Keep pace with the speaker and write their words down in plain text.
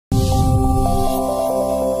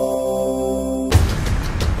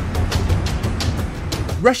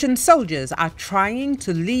Russian soldiers are trying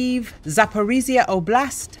to leave Zaporizhzhia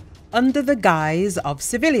Oblast under the guise of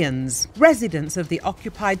civilians. Residents of the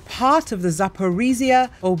occupied part of the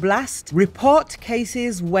Zaporizhzhia Oblast report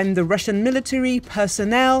cases when the Russian military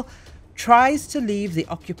personnel tries to leave the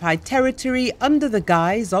occupied territory under the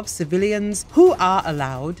guise of civilians who are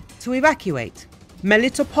allowed to evacuate.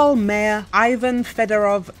 Melitopol Mayor Ivan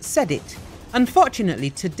Fedorov said it. Unfortunately,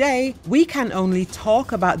 today, we can only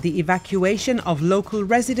talk about the evacuation of local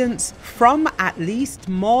residents from at least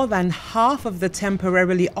more than half of the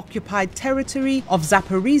temporarily occupied territory of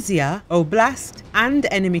Zaporizhzhia Oblast, and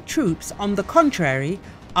enemy troops, on the contrary,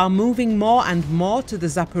 are moving more and more to the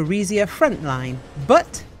Zaporizhzhia front line.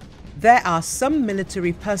 But there are some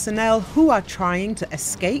military personnel who are trying to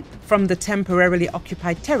escape from the temporarily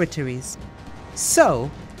occupied territories.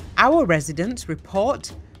 So, our residents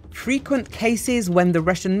report frequent cases when the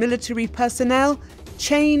Russian military personnel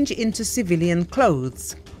change into civilian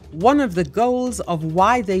clothes. One of the goals of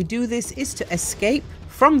why they do this is to escape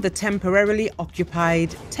from the temporarily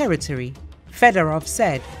occupied territory, Fedorov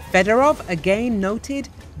said. Fedorov again noted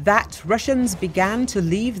that Russians began to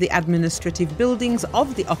leave the administrative buildings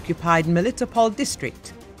of the occupied Melitopol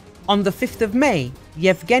district. On the 5th of May,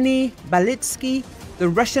 Yevgeny Balitsky, the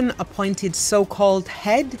Russian-appointed so-called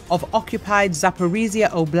head of occupied Zaporizhzhia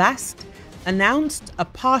Oblast, announced a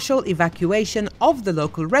partial evacuation of the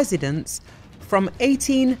local residents from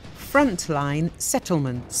 18 frontline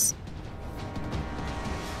settlements.